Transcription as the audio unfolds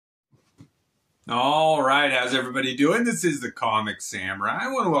All right, how's everybody doing? This is the Comic Samurai.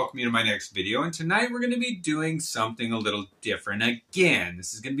 I want to welcome you to my next video, and tonight we're going to be doing something a little different again.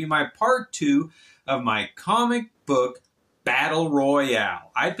 This is going to be my part 2 of my comic book Battle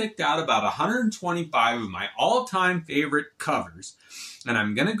Royale. I picked out about 125 of my all-time favorite covers, and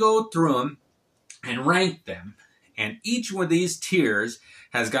I'm going to go through them and rank them, and each one of these tiers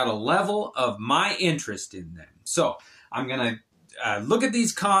has got a level of my interest in them. So I'm going to look at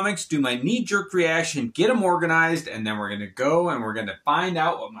these comics, do my knee-jerk reaction, get them organized, and then we're going to go and we're going to find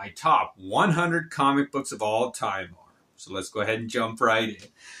out what my top 100 comic books of all time are. So let's go ahead and jump right in.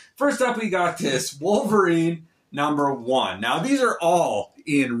 First up, we got this Wolverine #1. Now, these are all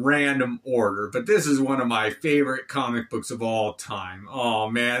in random order, but this is one of my favorite comic books of all time. Oh,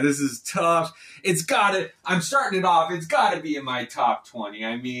 man, this is tough. I'm starting it off, it's got to be in my top 20.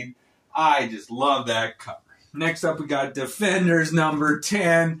 I mean, I just love that cover. Next up, we got Defenders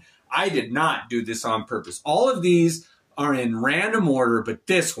 #10. I did not do this on purpose. All of these are in random order, but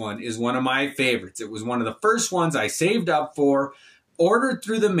this one is one of my favorites. It was one of the first ones I saved up for, ordered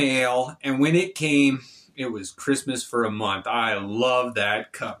through the mail, and when it came, it was Christmas for a month. I love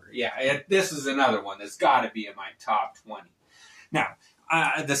that cover. Yeah, this is another one that's got to be in my top 20. Now,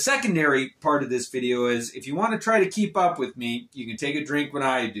 the secondary part of this video is, if you want to try to keep up with me, you can take a drink when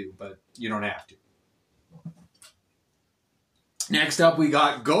I do, but you don't have to. Next up, we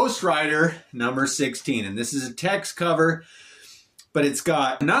got Ghost Rider #16, and this is a text cover, but it's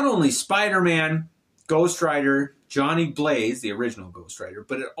got not only Spider-Man, Ghost Rider, Johnny Blaze, the original Ghost Rider,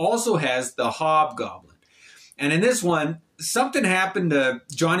 but it also has the Hobgoblin. And in this one, something happened to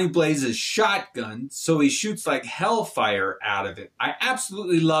Johnny Blaze's shotgun, so he shoots like hellfire out of it. I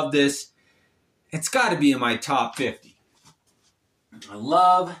absolutely love this. It's got to be in my top 50. I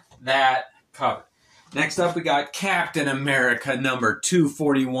love that cover. Next up, we got Captain America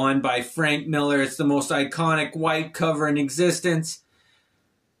 #241 by Frank Miller. It's the most iconic white cover in existence.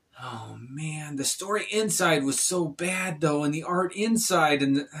 Oh, man. The story inside was so bad, though, and the art inside.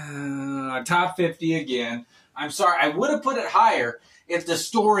 And top 50 again. I'm sorry. I would have put it higher if the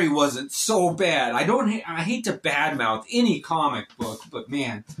story wasn't so bad. I hate to badmouth any comic book, but,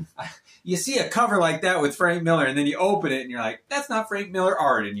 man, you see a cover like that with Frank Miller, and then you open it, and you're like, that's not Frank Miller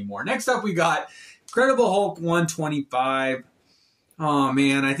art anymore. Next up, we got Incredible Hulk 125. Oh,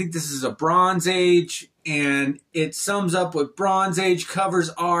 man, I think this is a Bronze Age, and it sums up what Bronze Age covers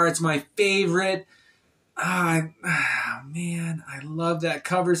are. It's my favorite. Man, I love that.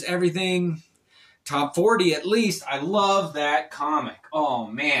 Covers everything. Top 40 at least. I love that comic. Oh,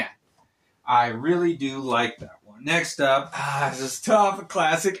 man. I really do like that one. Next up, this is tough.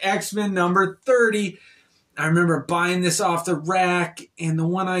 Classic X-Men #30. I remember buying this off the rack, and the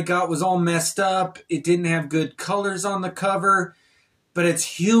one I got was all messed up. It didn't have good colors on the cover, but it's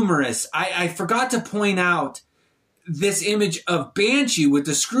humorous. I forgot to point out this image of Banshee with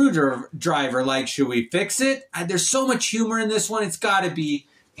the screwdriver. Like, should we fix it? There's so much humor in this one. It's got to be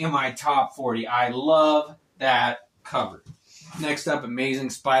in my top 40. I love that cover. Next up,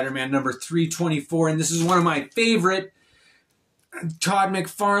 Amazing Spider-Man #324, and this is one of my favorite Todd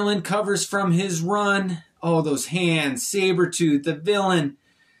McFarlane covers from his run. Oh, those hands, Sabretooth, the villain,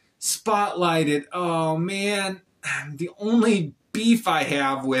 spotlighted. Oh, man. The only beef I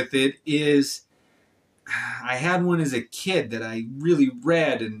have with it is I had one as a kid that I really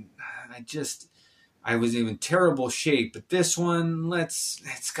read, and I was in terrible shape. But this one,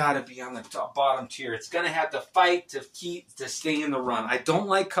 it's got to be on the bottom tier. It's going to have to fight to stay in the run. I don't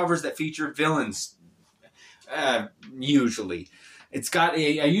like covers that feature villains, usually.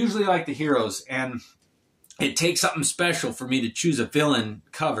 I usually like the heroes, and it takes something special for me to choose a villain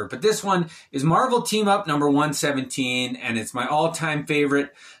cover. But this one is Marvel Team Up #117, and it's my all-time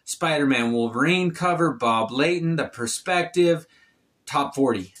favorite Spider-Man Wolverine cover. Bob Layton, the perspective, top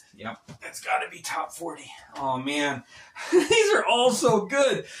 40. Yep, that's got to be top 40. Oh, man. These are all so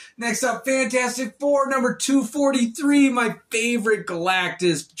good. Next up, Fantastic Four #243, my favorite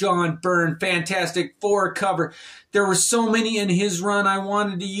Galactus, John Byrne, Fantastic Four cover. There were so many in his run I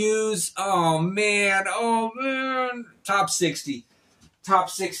wanted to use. Oh, man. Oh, man. Top 60.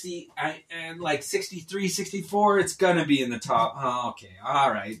 Top 60, and like 63, 64, it's going to be in the top. Oh, okay, all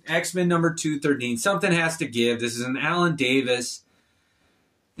right. X-Men #213, something has to give. This is an Alan Davis.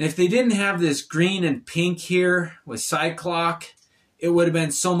 And if they didn't have this green and pink here with Cyclops, it would have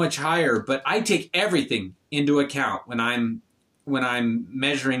been so much higher. But I take everything into account when I'm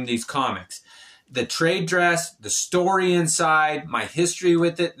measuring these comics. The trade dress, the story inside, my history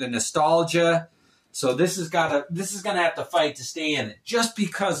with it, the nostalgia. So this is gonna have to fight to stay in it, just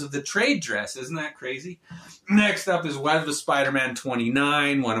because of the trade dress. Isn't that crazy? Next up is Web of Spider-Man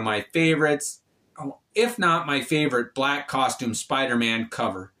 29, one of my favorites. if not my favorite, black costume Spider-Man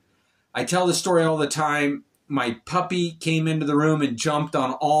cover. I tell the story all the time. My puppy came into the room and jumped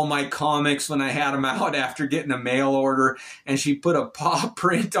on all my comics when I had them out after getting a mail order, and she put a paw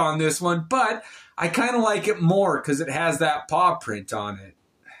print on this one, but I kind of like it more because it has that paw print on it.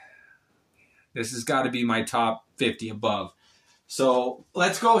 This has got to be my top 50 above. So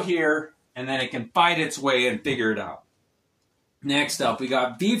let's go here, and then it can fight its way and figure it out. Next up, we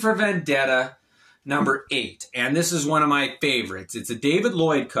got V for Vendetta, number 8. And this is one of my favorites. It's a David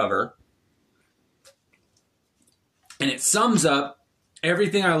Lloyd cover. And it sums up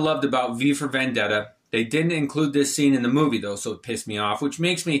everything I loved about V for Vendetta. They didn't include this scene in the movie, though, so it pissed me off, which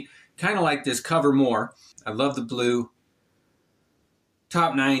makes me kind of like this cover more. I love the blue.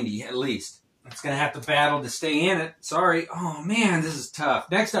 Top 90, at least. It's going to have to battle to stay in it. Sorry. Oh, man, this is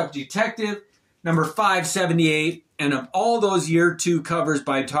tough. Next up, Detective, number 578. And of all those year 2 covers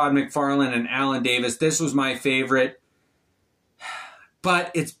by Todd McFarlane and Alan Davis, this was my favorite.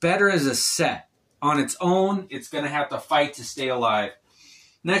 But it's better as a set. On its own, it's going to have to fight to stay alive.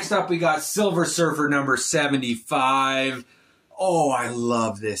 Next up, we got Silver Surfer number 75. Oh, I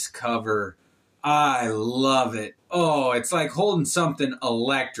love this cover. I love it. Oh, it's like holding something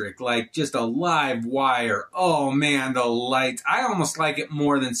electric, like just a live wire. Oh, man, the lights. I almost like it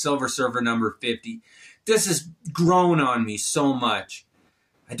more than Silver Surfer number 50. This has grown on me so much.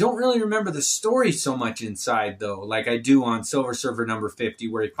 I don't really remember the story so much inside, though, like I do on Silver Surfer number 50,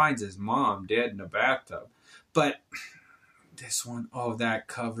 where he finds his mom dead in a bathtub. But this one, oh, that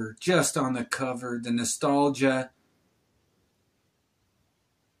cover, just on the cover, the nostalgia.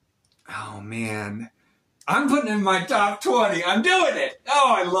 Oh, man. I'm putting it in my top 20. I'm doing it.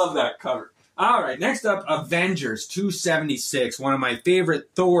 Oh, I love that cover. All right, next up, Avengers 276, one of my favorite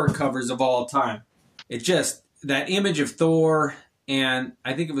Thor covers of all time. It just, that image of Thor, and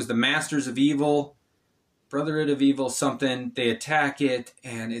I think it was the Masters of Evil, Brotherhood of Evil, something. They attack it,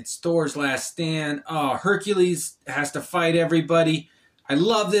 and it's Thor's last stand. Oh, Hercules has to fight everybody. I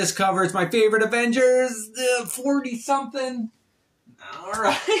love this cover. It's my favorite Avengers, 40-something. All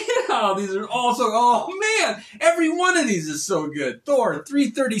right. Oh, these are also, oh, man, every one of these is so good. Thor,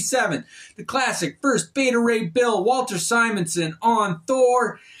 337, the classic first Beta Ray Bill, Walter Simonson on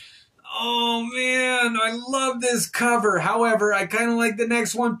Thor. Oh, man, I love this cover. However, I kind of like the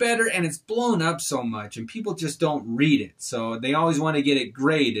next one better, and it's blown up so much, and people just don't read it. So they always want to get it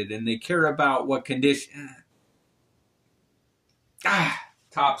graded, and they care about what condition.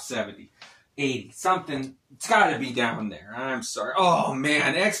 Top 70, 80, something. It's got to be down there. I'm sorry. Oh,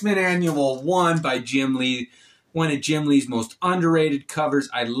 man, X-Men Annual 1 by Jim Lee. One of Jim Lee's most underrated covers.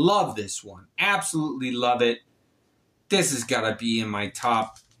 I love this one. Absolutely love it. This has got to be in my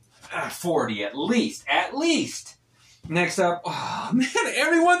top 40 at least. At least. Next up, oh man,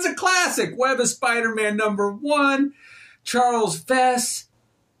 everyone's a classic. Web of Spider-Man number 1. Charles Vess.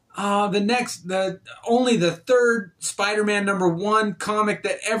 Only the third Spider-Man number 1 comic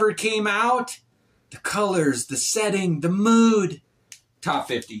that ever came out. The colors, the setting, the mood. Top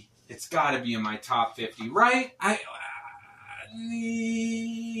 50. It's got to be in my top 50, right?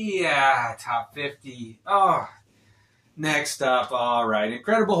 Yeah, top 50. Oh. Next up, all right,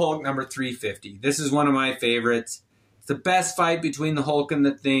 Incredible Hulk number 350. This is one of my favorites. It's the best fight between the Hulk and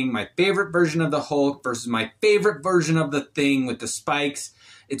the Thing. My favorite version of the Hulk versus my favorite version of the Thing with the spikes.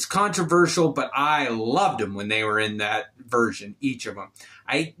 It's controversial, but I loved them when they were in that version, each of them.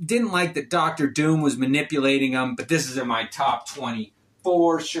 I didn't like that Dr. Doom was manipulating them, but this is in my top 20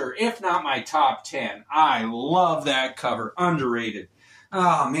 for sure, if not my top 10. I love that cover. Underrated.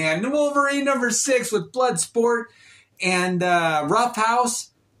 Oh, man. Wolverine number 6 with Bloodsport. And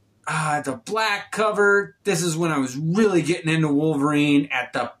Roughhouse, the black cover. This is when I was really getting into Wolverine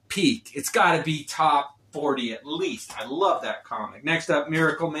at the peak. It's got to be top 40 at least. I love that comic. Next up,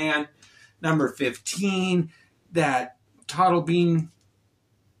 Miracle Man, number 15. That Toddle Bean,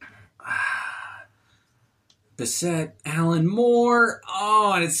 Bissett, Alan Moore.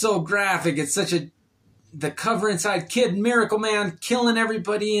 Oh, and it's so graphic. It's such a, the cover inside, Kid Miracle Man killing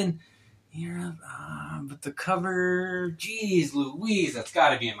everybody, and here, but the cover, geez Louise, that's got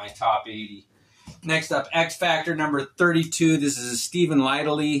to be in my top 80. Next up, X Factor number 32. This is a Stephen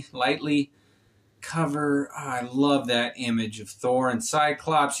Lightly cover. Oh, I love that image of Thor and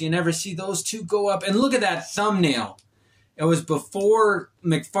Cyclops. You never see those two go up. And look at that thumbnail. It was before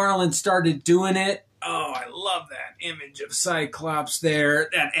McFarlane started doing it. Oh, I love that image of Cyclops there.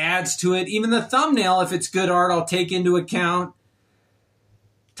 That adds to it. Even the thumbnail, if it's good art, I'll take into account.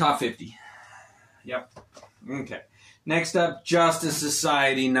 Top 50. Yep. Okay. Next up, Justice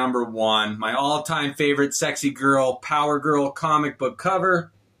Society number 1. My all-time favorite sexy girl, Power Girl comic book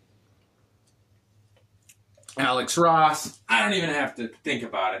cover. Alex Ross. I don't even have to think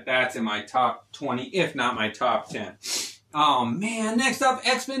about it. That's in my top 20, if not my top 10. Oh, man. Next up,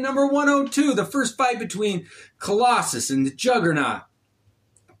 X-Men number 102. The first fight between Colossus and the Juggernaut.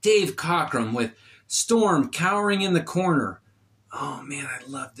 Dave Cockrum with Storm cowering in the corner. Oh, man, I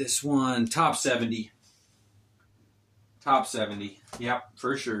love this one. Top 70. Top 70. Yep,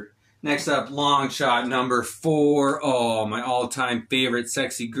 for sure. Next up, long shot number 4. Oh, my all-time favorite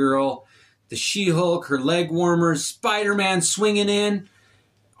sexy girl. The She-Hulk, her leg warmers, Spider-Man swinging in.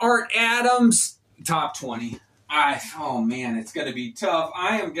 Art Adams, top 20. Oh, man, it's going to be tough.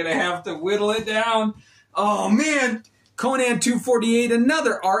 I am going to have to whittle it down. Oh, man. Conan 248,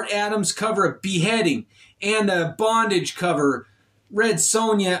 another Art Adams cover of Beheading and a Bondage cover. Red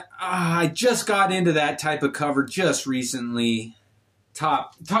Sonja, I just got into that type of cover just recently.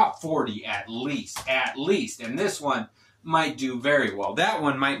 Top 40 at least. And this one might do very well. That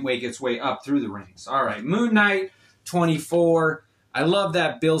one might make its way up through the ranks. All right, Moon Knight 24. I love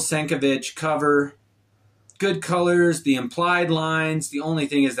that Bill Sienkiewicz cover. Good colors, the implied lines. The only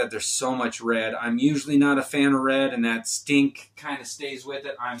thing is that there's so much red. I'm usually not a fan of red, and that stink kind of stays with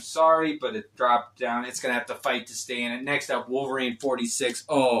it. I'm sorry, but it dropped down. It's going to have to fight to stay in it. Next up, Wolverine 46.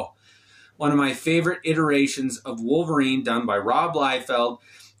 Oh, one of my favorite iterations of Wolverine done by Rob Liefeld.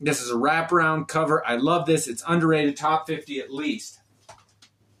 This is a wraparound cover. I love this. It's underrated, top 50 at least.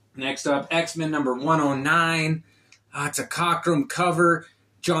 Next up, X-Men number 109. It's a Cockrum cover.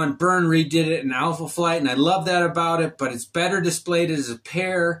 John Byrne redid it in Alpha Flight, and I love that about it, but it's better displayed as a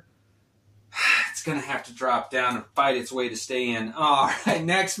pair. It's going to have to drop down and fight its way to stay in. All right,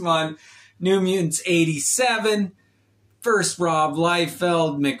 next one, New Mutants 87. First Rob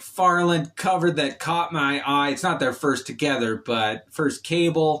Liefeld, McFarlane cover that caught my eye. It's not their first together, but first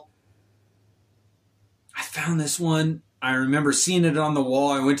Cable. I found this one. I remember seeing it on the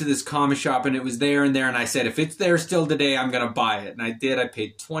wall. I went to this comic shop and it was there, and I said, if it's there still today, I'm going to buy it. And I did. I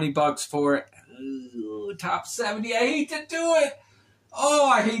paid $20 for it. Ooh, top 70. I hate to do it. Oh,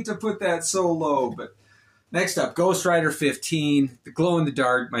 I hate to put that so low. But next up, Ghost Rider 15, the glow in the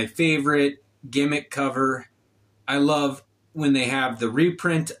dark, my favorite gimmick cover. I love when they have the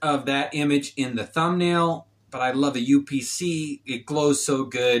reprint of that image in the thumbnail, but I love the UPC. It glows so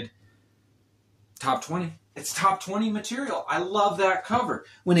good. Top 20. It's top 20 material. I love that cover.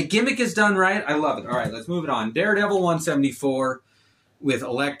 When a gimmick is done right, I love it. All right, let's move it on. Daredevil 174 with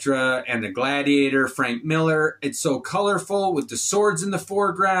Elektra and the Gladiator, Frank Miller. It's so colorful with the swords in the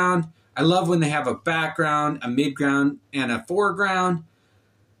foreground. I love when they have a background, a midground, and a foreground.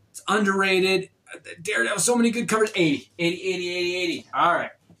 It's underrated. Daredevil, so many good covers. 80. All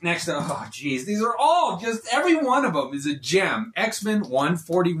right. Next up, oh, geez. These are all just, every one of them is a gem. X-Men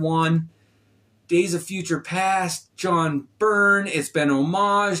 141. Days of Future Past, John Byrne. It's been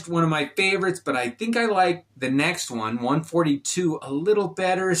homaged, one of my favorites, but I think I like the next one, 142, a little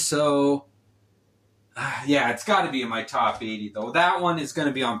better. So, yeah, it's got to be in my top 80, though. That one is going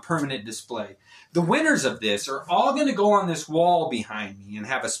to be on permanent display. The winners of this are all going to go on this wall behind me and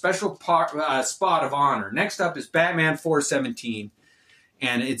have a special spot of honor. Next up is Batman 417,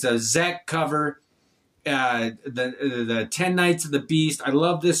 and it's a Zek cover. The 10 Nights of the Beast. I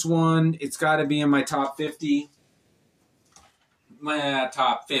love this one. It's got to be in my top 50. My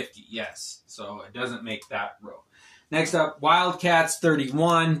top 50, yes. So it doesn't make that row. Next up, Wildcats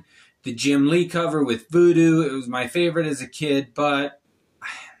 31. The Jim Lee cover with Voodoo. It was my favorite as a kid, but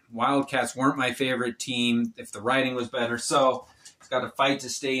Wildcats weren't my favorite team if the writing was better. So it's got to fight to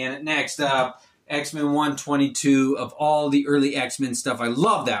stay in it. Next up, X-Men 122, of all the early X-Men stuff. I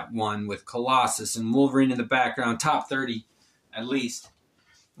love that one with Colossus and Wolverine in the background. Top 30, at least.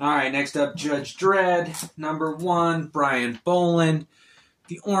 All right, next up, Judge Dredd, number 1, Brian Boland.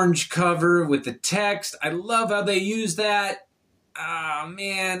 The orange cover with the text. I love how they use that. Ah,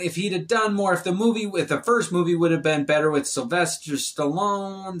 man, if he'd have done more, if the first movie would have been better with Sylvester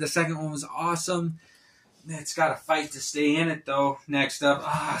Stallone. The second one was awesome. It's got to fight to stay in it, though. Next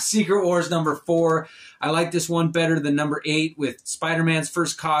up, Secret Wars number 4. I like this one better than number 8 with Spider-Man's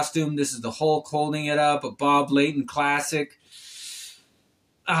first costume. This is the Hulk holding it up, a Bob Layton classic.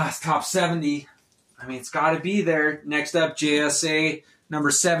 It's top 70. I mean, it's got to be there. Next up, JSA number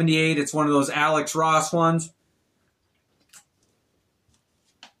 78. It's one of those Alex Ross ones.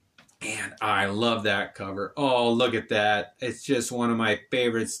 And I love that cover. Oh, look at that. It's just one of my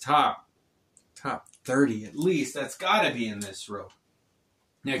favorites. Top 30 at least. That's got to be in this row.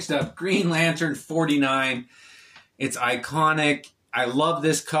 Next up, Green Lantern 49. It's iconic. I love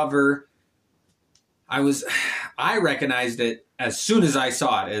this cover. I recognized it as soon as I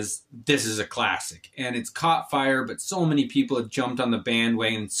saw it as this is a classic. And it's caught fire, but so many people have jumped on the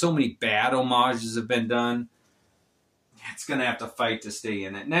bandwagon. So many bad homages have been done. It's going to have to fight to stay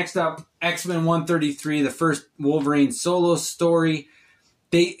in it. Next up, X-Men 133, the first Wolverine solo story.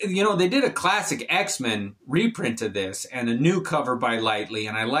 They did a classic X-Men reprint of this and a new cover by Lightly,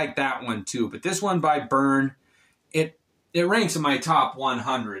 and I like that one too. But this one by Byrne, it ranks in my top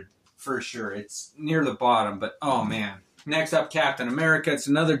 100 for sure. It's near the bottom, but oh man. Next up, Captain America. It's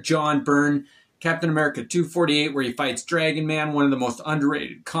another John Byrne, Captain America 248, where he fights Dragon Man, one of the most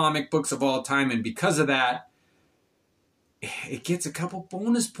underrated comic books of all time, and because of that, it gets a couple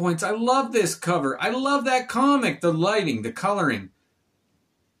bonus points. I love this cover. I love that comic, the lighting, the coloring.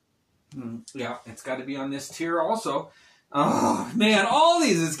 Yeah, it's got to be on this tier also. Oh, man, all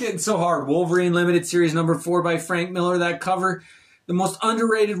these, it's getting so hard. Wolverine Limited Series number 4 by Frank Miller, that cover. The most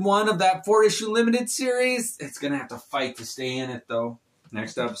underrated one of that 4-issue limited series. It's going to have to fight to stay in it, though.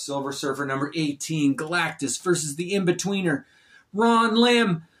 Next up, Silver Surfer number 18, Galactus versus the In-Betweener, Ron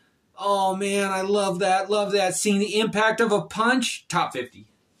Lim. Oh, man, I love that. Love that. Seeing the impact of a punch, top 50.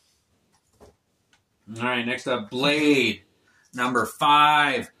 All right, next up, Blade number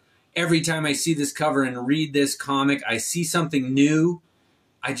 5. Every time I see this cover and read this comic, I see something new.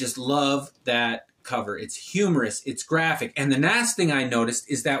 I just love that cover. It's humorous. It's graphic. And the last thing I noticed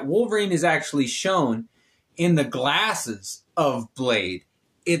is that Wolverine is actually shown in the glasses of Blade.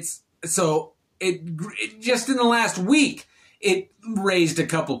 Just in the last week, it raised a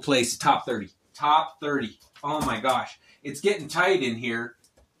couple places. Top 30. Top 30. Oh my gosh. It's getting tight in here.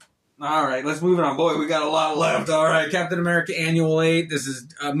 All right, let's move it on. Boy, we got a lot left. All right, Captain America Annual 8. This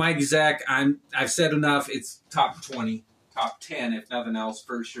is Mike Zeck. I've said enough. It's top 20, top 10, if nothing else,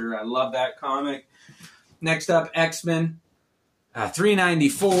 for sure. I love that comic. Next up, X-Men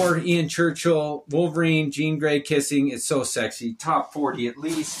 394. Ian Churchill, Wolverine, Jean Grey kissing. It's so sexy. Top 40 at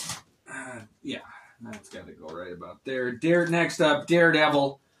least. Yeah, that's got to go right about there. Next up,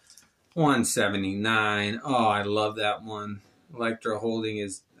 Daredevil 179. Oh, I love that one. Elektra holding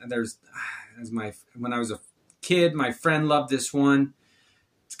his... when I was a kid, my friend loved this one.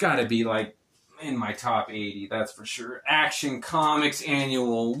 It's got to be like in my top 80, that's for sure. Action Comics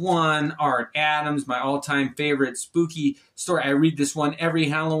Annual 1, Art Adams, my all-time favorite spooky story. I read this one every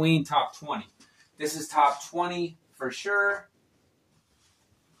Halloween, top 20. This is top 20 for sure.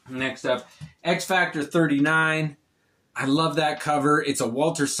 Next up, X Factor 39. I love that cover. It's a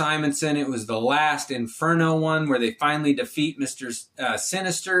Walter Simonson. It was the last Inferno one where they finally defeat Mr.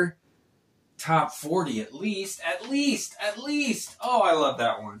 Sinister. Top 40 at least. At least. Oh, I love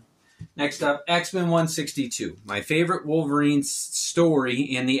that one. Next up, X-Men 162. My favorite Wolverine story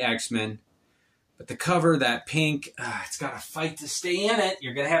in the X-Men. But the cover, that pink, it's got to fight to stay in it.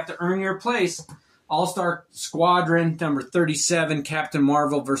 You're going to have to earn your place. All-Star Squadron, number 37, Captain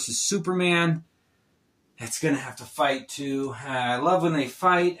Marvel versus Superman. That's going to have to fight, too. I love when they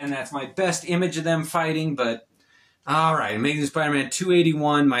fight, and that's my best image of them fighting. But, all right, Amazing Spider-Man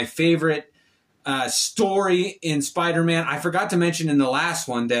 281, my favorite story in Spider-Man. I forgot to mention in the last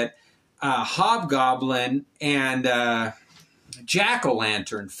one that Hobgoblin and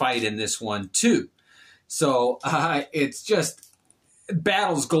Jack-O-Lantern fight in this one, too. So, it's just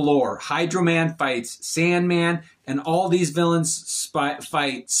battles galore. Hydro-Man fights Sandman, and all these villains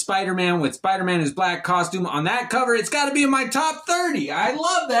fight Spider-Man with Spider-Man in his black costume. On that cover, it's got to be in my top 30. I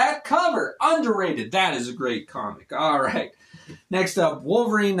love that cover. Underrated. That is a great comic. All right. Next up,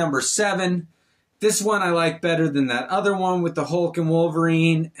 Wolverine number 7. This one I like better than that other one with the Hulk and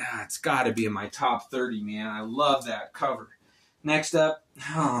Wolverine. It's got to be in my top 30, man. I love that cover. Next up,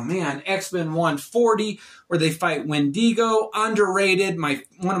 oh man, X-Men 140, where they fight Wendigo. Underrated.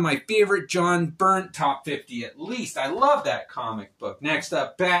 One of my favorite John Byrne, top 50 at least. I love that comic book. Next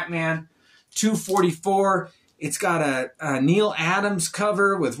up, Batman 244. It's got a Neil Adams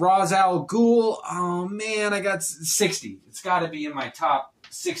cover with Ra's al Ghul. Oh man, I got 60. It's got to be in my top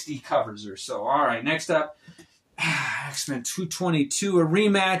 60 covers or so. All right, next up, X-Men 222, a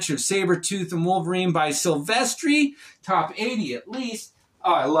rematch of Sabretooth and Wolverine by Silvestri, top 80 at least.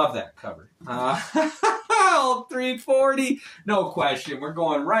 Oh, I love that cover. 340, no question. We're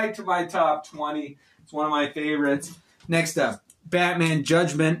going right to my top 20. It's one of my favorites. Next up, Batman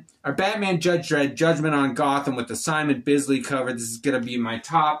Judgment, or Batman Judge Dredd, Judgment on Gotham with the Simon Bisley cover. This is going to be my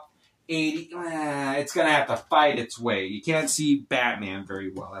top 80. It's going to have to fight its way. You can't see Batman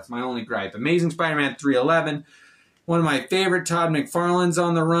very well. That's my only gripe. Amazing Spider-Man 311. One of my favorite Todd McFarlane's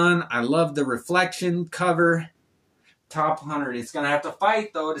on the run. I love the Reflection cover. Top 100. It's going to have to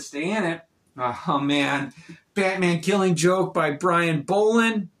fight, though, to stay in it. Oh, man. Batman Killing Joke by Brian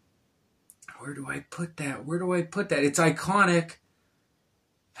Bolin. Where do I put that? It's iconic.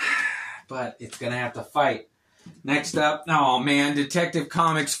 But it's going to have to fight. Next up, oh man, Detective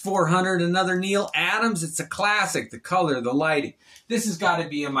Comics 400, another Neil Adams. It's a classic. The color, the lighting. This has got to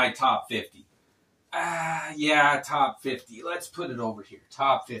be in my top 50. Yeah, top 50. Let's put it over here.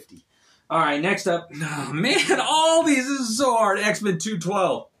 Top 50. All right, next up. Oh man, all these, this is so hard. X-Men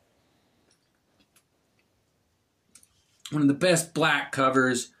 212. One of the best black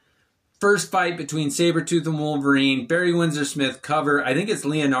covers. First fight between Sabretooth and Wolverine. Barry Windsor Smith cover. I think it's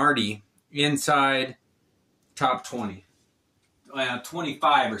Leonardi. Inside. Top 20.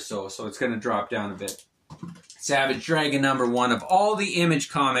 25 or so, so it's going to drop down a bit. Savage Dragon #1 of all the Image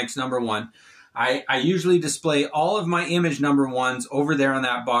comics, #1. I usually display all of my Image #1s over there on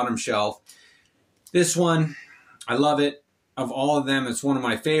that bottom shelf. This one, I love it. Of all of them, it's one of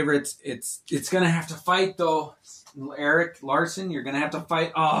my favorites. It's going to have to fight, though. Eric Larson, you're going to have to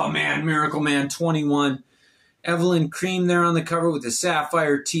fight. Oh, man, Miracle Man 21. Evelyn Cream there on the cover with the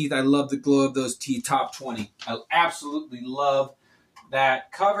sapphire teeth. I love the glow of those teeth. Top 20. I absolutely love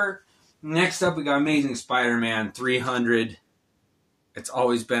that cover. Next up, we got Amazing Spider-Man 300. It's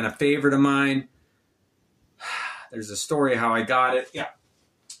always been a favorite of mine. There's a story how I got it. Yeah,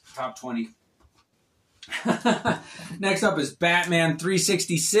 top 20. Next up is Batman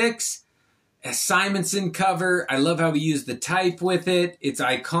 366. A Simonson cover. I love how he used the type with it. It's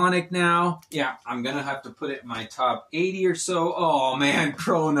iconic now. Yeah, I'm going to have to put it in my top 80 or so. Oh, man,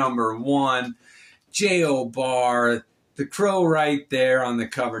 Crow #1. J.O. Barr. The Crow right there on the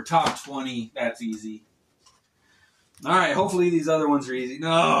cover. Top 20. That's easy. All right, hopefully these other ones are easy.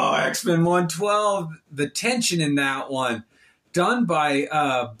 No, X-Men 112. The tension in that one. Done by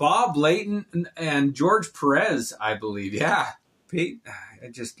Bob Layton and George Perez, I believe. Yeah. Pete, I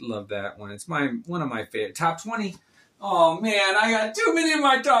just love that one. It's one of my favorite. Top 20. Oh, man, I got too many in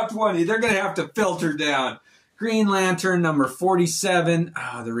my top 20. They're going to have to filter down. Green Lantern #47.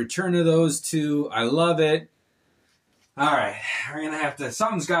 Oh, the return of those two. I love it. All right, we're going to have to,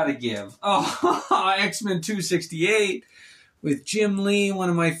 something's got to give. Oh, X-Men 268 with Jim Lee, one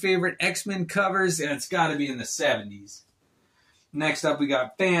of my favorite X-Men covers. And it's got to be in the 70s. Next up, we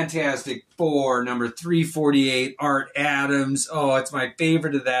got Fantastic Four, #348, Art Adams. Oh, it's my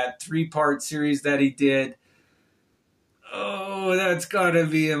favorite of that 3-part series that he did. Oh, that's got to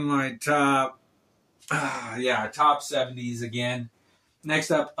be in my top. Yeah, top 70s again.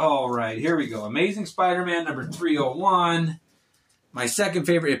 Next up, all right, here we go. Amazing Spider-Man #301. My second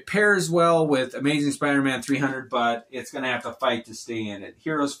favorite. It pairs well with Amazing Spider-Man 300, but it's going to have to fight to stay in it.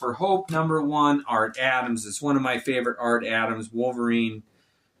 Heroes for Hope #1, Art Adams. It's one of my favorite Art Adams Wolverine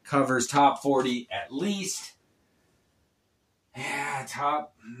covers. Top 40 at least. Yeah,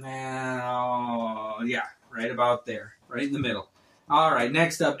 top, man, oh, yeah, right about there. Right in the middle. All right,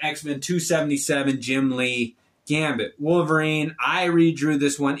 next up, X-Men 277, Jim Lee. Gambit, Wolverine. I redrew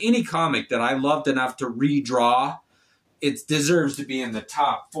this one. Any comic that I loved enough to redraw, it deserves to be in the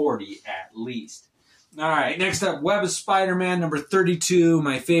top 40 at least. All right, next up, Web of Spider-Man #32.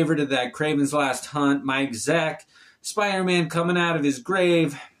 My favorite of that, Kraven's Last Hunt. Mike Zeck. Spider-Man coming out of his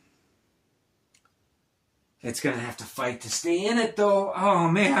grave. It's going to have to fight to stay in it, though. Oh,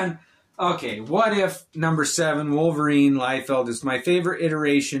 man. Okay, What If #7, Wolverine, Liefeld is my favorite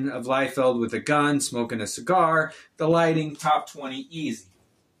iteration of Liefeld with a gun, smoking a cigar. The lighting, top 20, easy.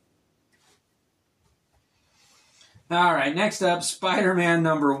 All right, next up, Spider-Man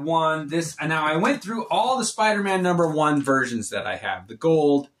 #1. Now, I went through all the Spider-Man #1 versions that I have. The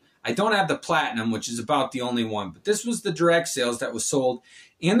gold. I don't have the platinum, which is about the only one. But this was the direct sales that was sold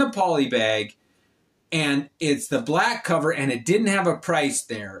in the poly bag. And it's the black cover, and it didn't have a price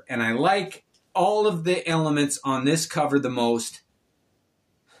there. And I like all of the elements on this cover the most.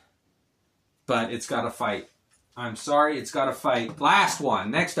 But it's got to fight. I'm sorry, it's got to fight. Last one.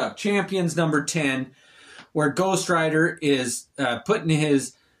 Next up, Champions #10, where Ghost Rider is putting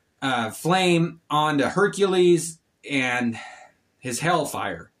his flame onto Hercules and his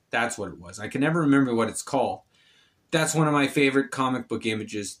Hellfire. That's what it was. I can never remember what it's called. That's one of my favorite comic book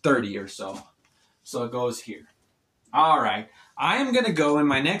images, 30 or so. So it goes here. All right. I am going to go in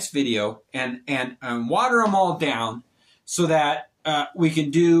my next video and water them all down so that we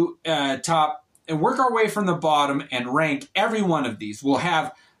can do top and work our way from the bottom and rank every one of these. We'll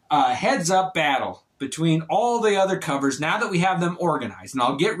have a heads-up battle between all the other covers now that we have them organized. And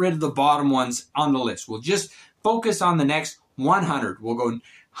I'll get rid of the bottom ones on the list. We'll just focus on the next 100. We'll go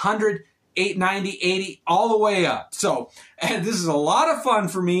 100, 890, 80, all the way up. So, and this is a lot of fun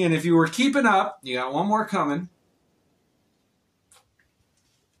for me, and if you were keeping up, you got one more coming.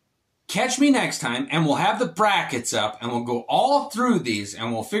 Catch me next time, and we'll have the brackets up, and we'll go all through these,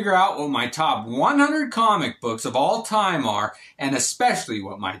 and we'll figure out what my top 100 comic books of all time are, and especially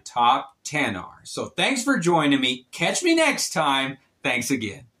what my top 10 are. So thanks for joining me. Catch me next time. Thanks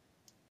again.